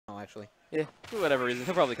actually. Yeah, for whatever reason.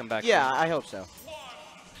 He'll probably come back. Yeah, I hope so.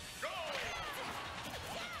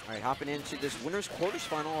 All right, hopping into this winners quarters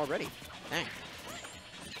final already. Dang.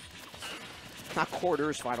 Not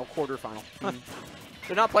quarters final, quarterfinal.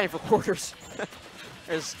 They're not playing for quarters.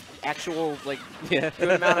 There's actual, like, good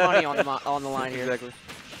amount of money on the line here. Exactly.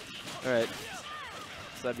 All right.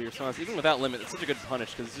 So that'd be your response. Even without limit, it's such a good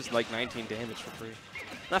punish because it's just like 19 damage for free.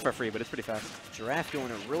 Not for free, but it's pretty fast. Giraffe doing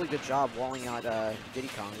a really good job walling out Diddy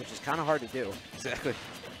Kong, which is kind of hard to do. Exactly.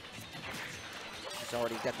 He's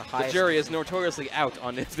already got the highest. The jury is notoriously out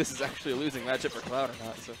on if this is actually a losing matchup for Cloud or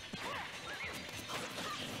not. So.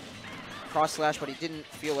 Cross slash, but he didn't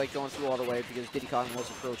feel like going through all the way because Diddy Kong was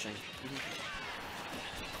approaching.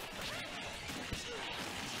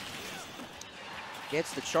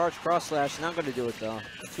 Gets the charge cross slash. Not going to do it though.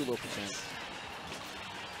 Too low percent.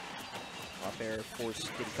 Up air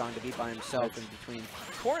forced Diddy Kong to be by himself in between.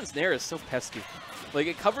 Corrin's Nair is so pesky. Like,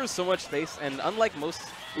 it covers so much space, and unlike most...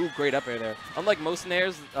 Ooh, great up air there. Unlike most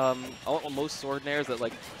Nairs, most sword Nairs that,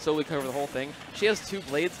 like, solely cover the whole thing, she has two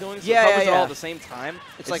blades going, so it covers it all at the same time.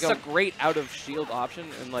 It's like a great out-of-shield option,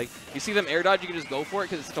 and, like, you see them air dodge, you can just go for it,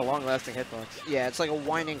 because it's such a long-lasting hitbox. Yeah, it's like a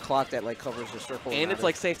winding clock that, like, covers the circle. And it's,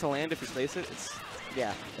 like, safe to land if you space it.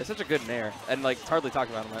 It's such a good Nair, and, like, it's hardly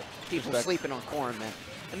talked about in that. People sleeping on Corrin, man.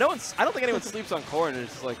 And no one's... I don't think anyone sleeps on Corrin.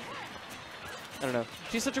 It's just, like... I don't know.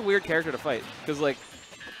 She's such a weird character to fight, because, like...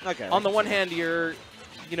 Okay. On the one hand, you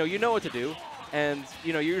know what to do, and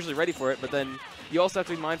you're usually ready for it. But then you also have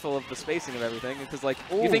to be mindful of the spacing of everything, because like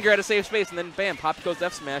you think you're at a safe space, and then bam, pop goes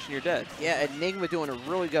F smash, and you're dead. Yeah, Enigma doing a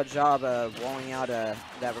really good job walling out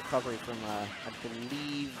that recovery from I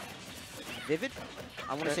believe Vivid.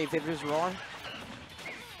 I want to say Vivid is raw.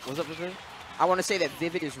 What's up with him? I want to say that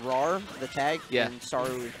Vivid is raw, the tag. Yeah. And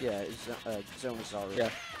Saru, is Zoan is Saru. Yeah.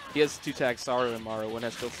 He has two tags, Saru and Maru. One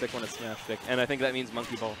has still stick, one has smash stick. And I think that means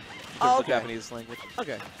monkey ball. Oh, the Japanese language.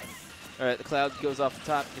 Okay. All right, the Cloud goes off the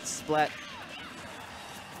top, gets splat.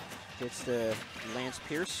 Gets the Lance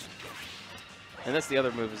Pierce. And that's the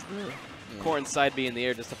other move, is the Corrin side B in the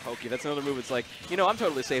air just to poke you. That's another move. It's like, I'm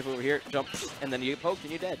totally safe over here. Jump, and then you get poked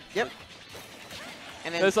and you're dead. Yep.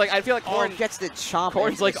 And then it's like, I feel like Corrin gets the chomp.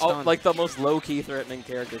 Corrin's like the most low-key threatening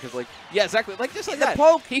character, because like, yeah, exactly, like just like that.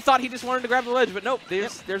 Poke. He thought he just wanted to grab the ledge, but nope.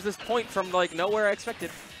 There's this point from like nowhere I expected.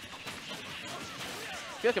 I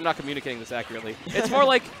feel like I'm not communicating this accurately. It's more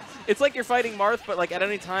like it's like you're fighting Marth, but like at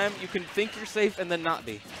any time you can think you're safe and then not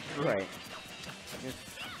be. Right.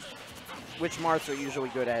 Which Marths are usually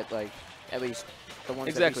good at, like at least the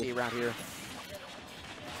ones that we see around here.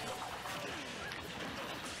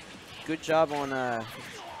 Good job on,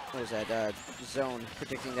 what was that, Zoan,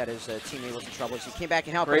 predicting that his teammate was in trouble. So he came back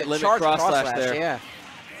and helped. Great limit cross slash there. Yeah.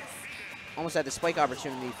 Almost had the spike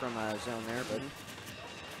opportunity from Zoan there, but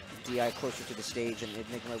DI closer to the stage, and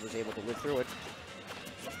Enigma was able to live through it.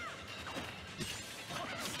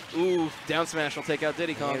 Ooh, down smash will take out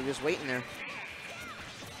Diddy Kong. Yeah, he was waiting there.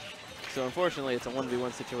 So unfortunately, it's a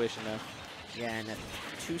 1v1 situation now. Yeah, and a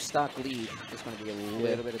 2-stock lead is going to be a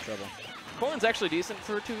little bit of trouble. Corrin's actually decent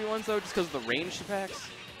for 2v1s, though, just because of the range she packs.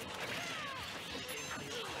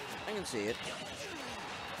 I can see it.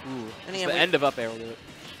 Ooh, the end of up air will do it.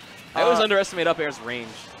 I always underestimate up air's range.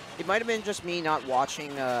 It might have been just me not watching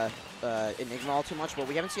Enigma all too much, but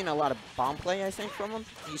we haven't seen a lot of bomb play, I think, from him.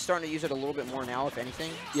 He's starting to use it a little bit more now, if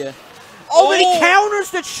anything. Yeah. Oh, and he counters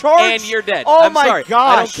the charge! And you're dead. Oh, I'm sorry.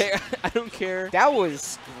 gosh. I don't care. I don't care. That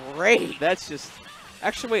was great. That's just...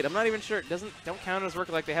 Actually, wait, I'm not even sure. Don't counters work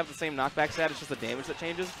like they have the same knockback stat, it's just the damage that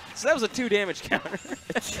changes? So that was a 2 damage counter.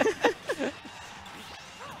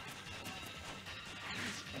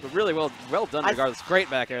 But really well done regardless. Great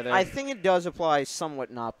back air there. I think it does apply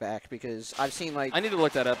somewhat knockback, because I've seen, like... I need to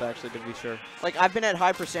look that up, actually, to be sure. Like, I've been at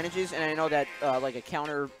high percentages, and I know that, like, a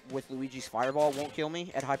counter with Luigi's Fireball won't kill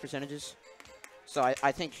me at high percentages. So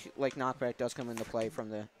I think, like, knockback does come into play from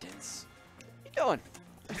the... Dense. What are you doing?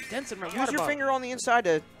 Dense in my Use your finger on the inside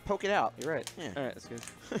to poke it out. You're right. Yeah. All right, that's good.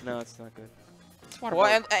 No, it's not good. Well,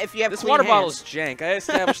 and if you have this clean water hands. bottle is jank. I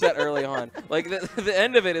established that early on. Like, the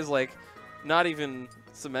end of it is, like, not even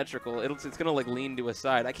symmetrical. It's going to, like, lean to a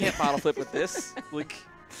side. I can't bottle flip with this. Like,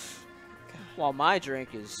 while my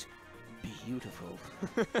drink is beautiful.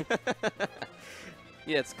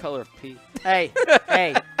 Yeah, it's color of pee. Hey,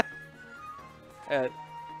 hey.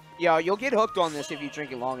 Yeah, you'll get hooked on this if you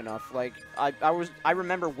drink it long enough. Like, I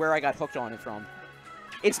remember where I got hooked on it from.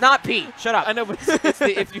 It's not pee. Shut up. I know, but it's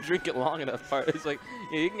the if you drink it long enough part. It's like,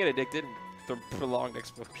 yeah, you can get addicted through prolonged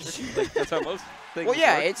exposure. Like, that's how most things Well,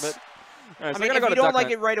 yeah, work, it's... But, right, I mean, if you don't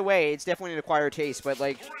like it right away, it's definitely an acquired taste, but,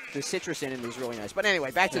 like, the citrus in it is really nice. But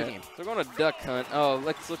anyway, back to the game. So we're going to Duck Hunt. Oh,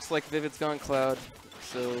 looks like Vivid's gone Cloud.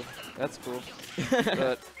 so that's cool.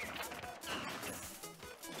 But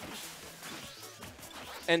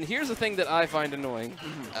and here's the thing that I find annoying.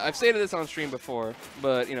 I've stated this on stream before,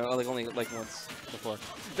 but you know, like only like once before.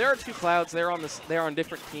 There are two Clouds. They're on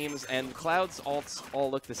different teams, and Cloud's alts all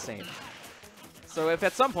look the same. So if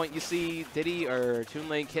at some point you see Diddy or Toon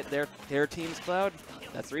Link hit their team's Cloud,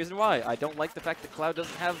 that's the reason why. I don't like the fact that Cloud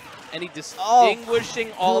doesn't have any distinguishing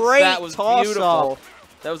alts. That was beautiful.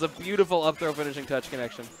 That was a beautiful up throw finishing touch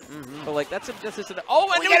connection. But like that's just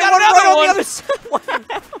oh, and we got another one. On the other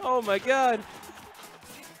side. Oh my god.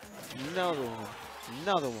 Another one.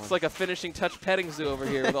 Another one. It's like a finishing touch petting zoo over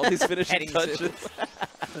here with all these finishing touches.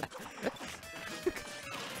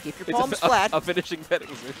 Keep your palms flat. A finishing petting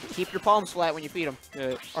zoo. Keep your palms flat when you feed them.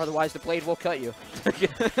 Yeah. Otherwise, the blade will cut you.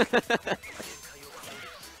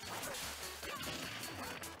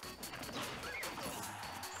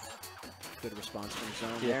 Good response from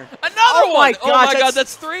Zoan there. Another one! My God, oh my god,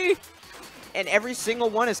 that's 3! And every single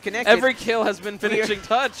one is connected. Every kill has been finishing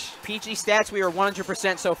touch. PG stats, we are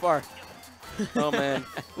 100% so far. Oh man,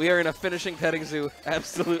 we are in a finishing petting zoo.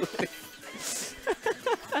 Absolutely.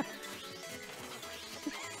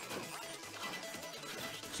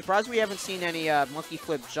 Surprised we haven't seen any monkey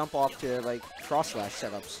flip jump off to like cross slash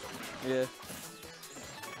setups. Yeah.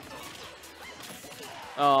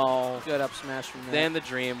 Oh. Good up smash from there. Then the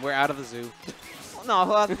dream. We're out of the zoo. Well,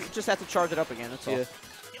 no, he'll just have to charge it up again. That's all. Yeah.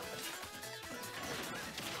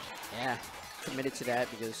 Yeah. Committed to that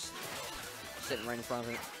because sitting right in front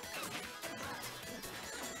of it.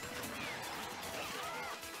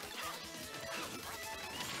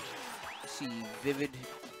 See Vivid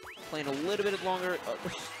playing a little bit longer.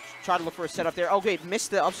 Try to look for a setup there. Okay,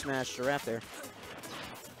 missed the up smash. Giraffe there.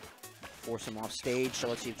 Force him off stage. So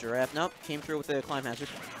let's see if Giraffe. Nope, came through with the climb hazard.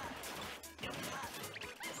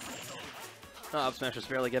 Up smash is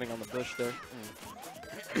barely getting on the bush there.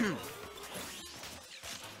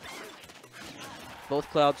 Both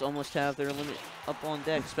Clouds almost have their limit up on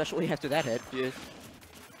deck, especially after that hit. Yeah.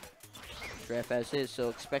 Giraffe has his, so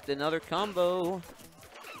expect another combo.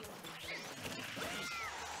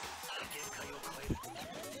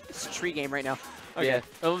 It's a tree game right now. Okay.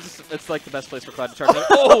 Yeah. It's like the best place for Cloud to charge.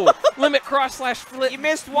 Oh! Limit cross slash flip. You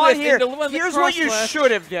missed one here. Here's what you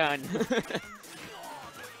should have done.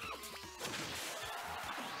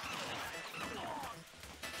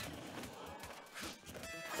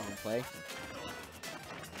 Fun play.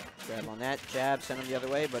 Grab on that. Jab, send him the other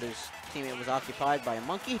way, but his teammate was occupied by a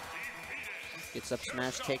monkey. Gets up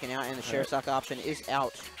smash taken out, and the share stock option is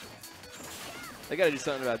out. They gotta do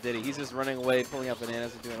something about Diddy. He's just running away, pulling out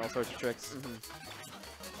bananas, and doing all sorts of tricks.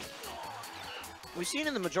 We've seen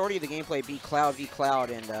in the majority of the gameplay be Cloud v Cloud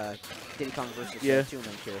and Diddy Kong versus Toon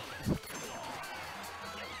Link here.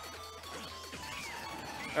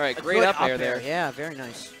 All right, great up air there. Yeah, very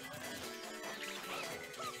nice.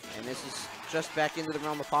 And this is just back into the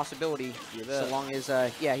realm of possibility, so long as,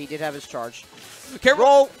 yeah, he did have his charge. Careful.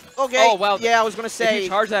 Roll! Okay. Oh, wow. Yeah, I was going to say. If you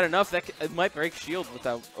charge that enough, it might break shield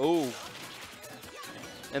without. Oh.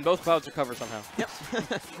 And both Clouds recover somehow. Yep.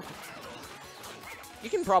 You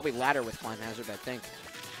can probably ladder with Climb Hazard, I think.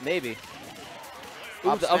 Maybe.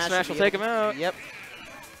 Ooh, the up smash will take him out. Yep.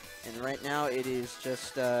 And right now it is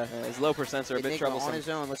just his low percents are a bit troublesome. On his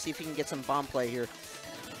own. Let's see if he can get some bomb play here.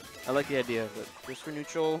 I like the idea of it. Just for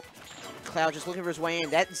neutral. Cloud just looking for his way in.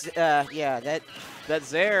 That's yeah, that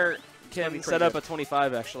Zaire can set up a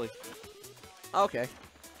 25 actually. Okay.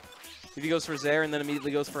 If he goes for Zaire and then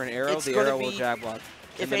immediately goes for an arrow, the arrow will jab block.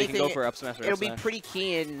 If and then anything, he can go for up smash or it'll be pretty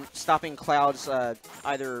key in stopping Cloud's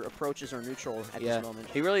either approaches or neutral at this moment.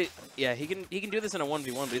 He really, he can do this in a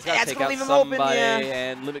 1v1, but he's got to take out somebody,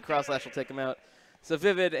 and limit cross slash will take him out. So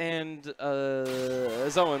Vivid and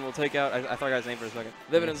Zoan will take out. I thought I got his name for a second.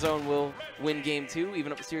 Vivid and Zoan will win game 2,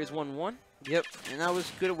 even up the series 1-1. Yep, and that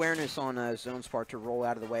was good awareness on Zoan's part to roll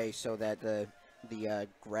out of the way so that the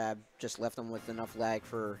grab just left him with enough lag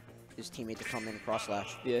for his teammate to come in and cross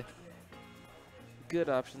slash. Yeah. Good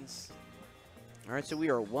options. All right, so we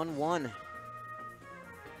are 1-1.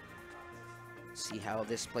 See how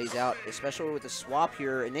this plays out, especially with the swap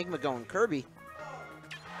here. Enigma going Kirby.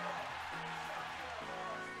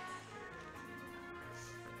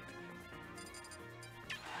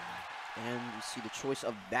 And we see the choice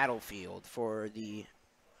of Battlefield for the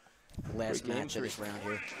last match of this round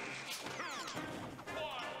here.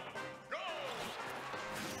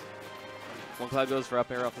 One Cloud goes for up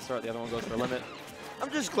air off the start, the other one goes for limit. I'm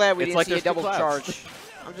just glad we didn't see a double charge.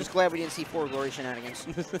 I'm just glad we didn't see 4 glory shenanigans.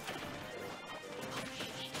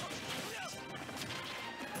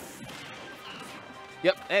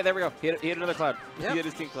 Yep. Hey, there we go. He hit another Cloud. Yep. He hit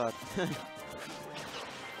his team Cloud.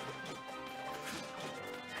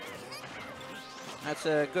 That's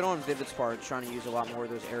good on Vivid's part, trying to use a lot more of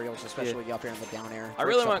those aerials, especially up air and the down air. I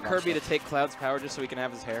really want Kirby to take Cloud's power just so he can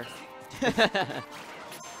have his hair.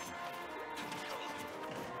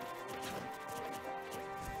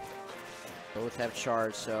 Both have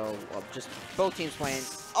charge, so just both teams playing.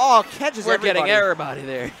 Oh, catches We're everybody. getting everybody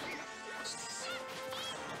there.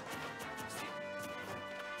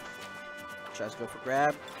 Tries to go for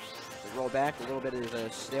grab. They roll back. A little bit of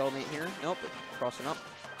a stalemate here. Nope, crossing up.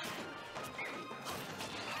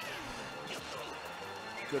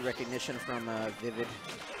 Good recognition from Vivid.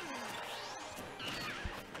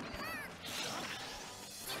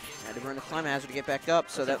 Had to burn the climb hazard to get back up,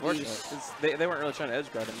 so that leaves... They weren't really trying to edge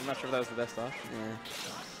guard him. I'm not sure if that was the best option. Yeah.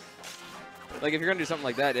 Like, if you're going to do something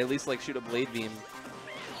like that, at least, like, shoot a blade beam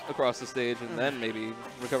across the stage and then maybe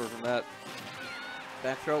recover from that.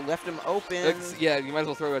 Back throw left him open. Yeah, you might as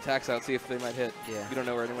well throw attacks out, see if they might hit. Yeah. You don't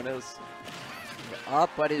know where anyone is. Up,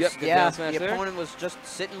 but his, the opponent was just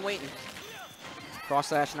sitting waiting. Cross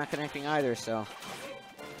slash not connecting either, so...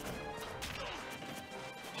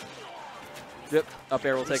 Yep, up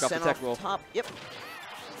air will take off the tech roll. Top, yep.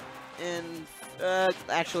 And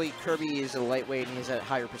actually, Kirby is a lightweight and he's at a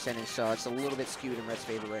higher percentage, so it's a little bit skewed in Red's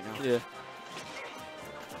favor right now. Yeah.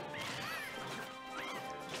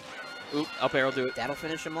 Oop, up air will do it. That'll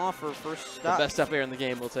finish him off for first stop. The best up air in the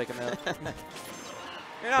game will take him out.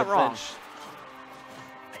 You're not wrong.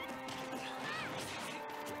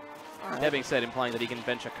 Right. That being said, implying that he can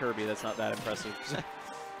bench a Kirby, that's not that impressive.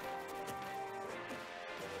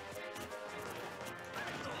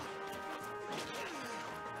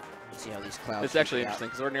 See how these Clouds. It's actually interesting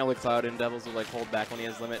because ordinarily Cloud and Devils will like hold back when he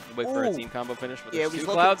has limit and wait for a team combo finish. But there's two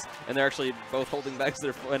Clouds, and they're actually both holding back,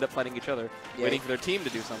 so they end up fighting each other, waiting for their team to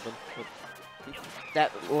do something.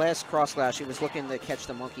 That last cross slash, he was looking to catch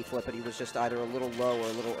the monkey flip, but he was just either a little low or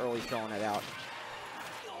a little early throwing it out.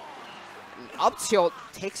 Up tilt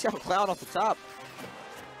takes out Cloud off the top.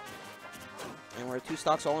 And we're at 2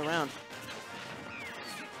 stocks all around.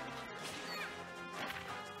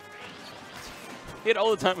 He had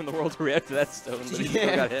all the time in the world to react to that stone, but he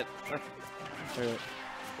still got hit.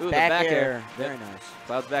 Ooh, back air. Very nice.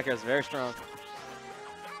 Cloud's back air is very strong.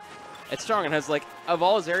 It's strong and has, like, of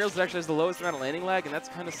all his aerials, it actually has the lowest amount of landing lag, and that's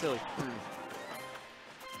kind of silly.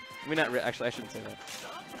 I mean, not actually, I shouldn't say that.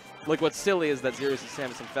 Like, what's silly is that Zero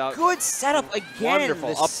Samus and Falcon. Good setup again.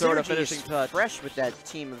 Wonderful. Up throw to finishing touch. Fresh with that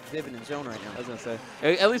team of Vivid and Zoan right now. I was going to say.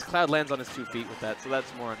 At least Cloud lands on his 2 feet with that, so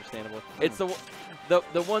that's more understandable. It's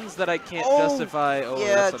the ones that I can't justify. Oh,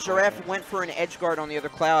 yeah, Giraffe went for an edge guard on the other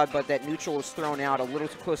Cloud, but that neutral was thrown out a little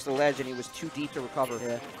too close to the ledge, and he was too deep to recover.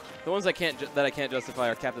 Yeah. The ones I can't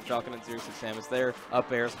justify are Captain Falcon and Zero Samus. They're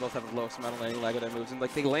up airs, both have the lowest amount of landing lag of their moves, and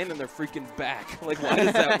like they land on their freaking back. Like, why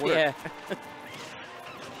does that work? Yeah.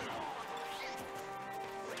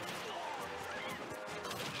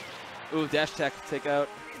 Ooh, dash tech, take out.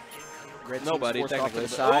 Nobody, technically.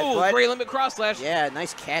 Ooh, great limit cross slash. Yeah,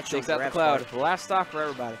 nice catch. Takes out the Cloud. Last stock for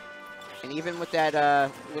everybody. And even with that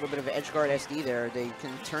little bit of edge guard SD there, they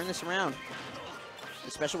can turn this around.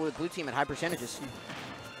 Especially with blue team at high percentages.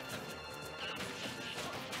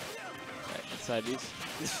 Right, side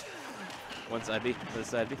Bs. One side B, the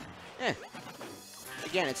side B. Yeah.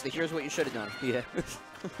 Again, it's the here's what you should have done. Yeah.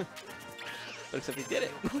 But except he did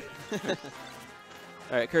it.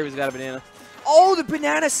 All right, Kirby's got a banana. Oh, the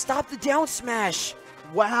banana stopped the down smash.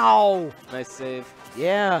 Wow. Nice save.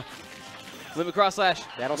 Yeah. Limit cross slash.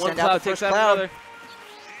 That'll One send Cloud out the takes first out Cloud. another.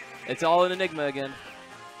 It's all an Enigma again.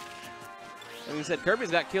 Like we said,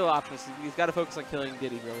 Kirby's got kill options. He's got to focus on killing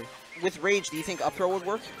Diddy, really. With Rage, do you think up throw would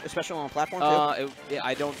work? Especially on a platform, too? Yeah,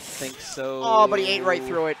 I don't think so. Oh, but he ate right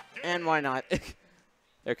through it. And why not?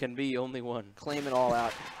 There can be only one. Claim it all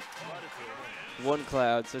out. One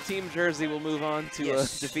Cloud. So Team Jersey will move on to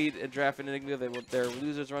defeat and draft an Enigma. Their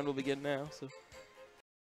losers run will begin now. So